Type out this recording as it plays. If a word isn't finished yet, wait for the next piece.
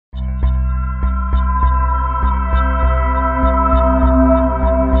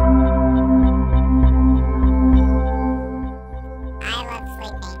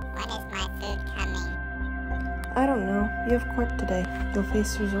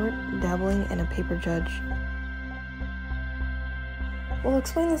face resort, dabbling, and a paper judge. Well,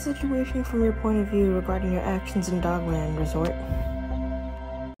 explain the situation from your point of view regarding your actions in Dogland Resort.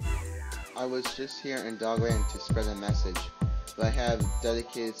 I was just here in Dogland to spread a message, but I have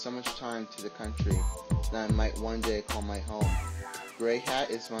dedicated so much time to the country that I might one day call my home. Grey Hat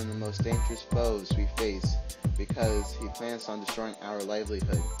is one of the most dangerous foes we face because he plans on destroying our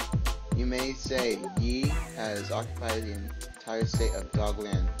livelihood. You may say Yi has occupied the entire state of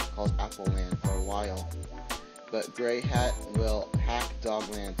Dogland, called Appleland, for a while. But Grey Hat will hack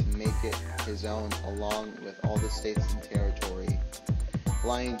Dogland to make it his own along with all the states and territory.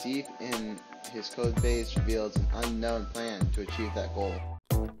 Lying deep in his code base reveals an unknown plan to achieve that goal.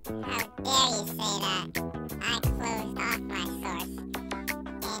 How dare you say that? I closed off my source,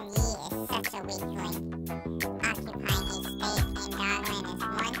 and Yi is such a weakling. Occupying a state in Dogland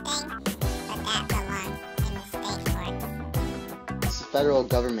is one thing, but that belongs in the state court. It's the federal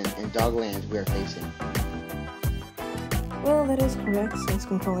government in Dogland we are facing. Well, that is correct, since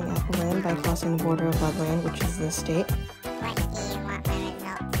controlling Appleland by crossing the border of Dogland, which is the state. What do you want my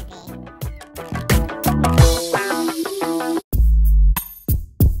result to be?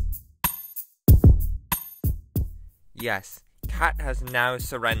 Yes, Cat has now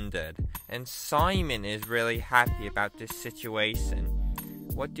surrendered, and Simon is really happy about this situation.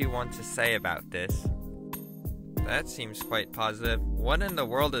 What do you want to say about this? That seems quite positive. What in the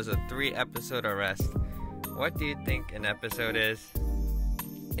world is a 3-episode arrest? What do you think an episode is?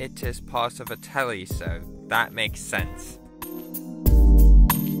 It is part of a telly, so that makes sense.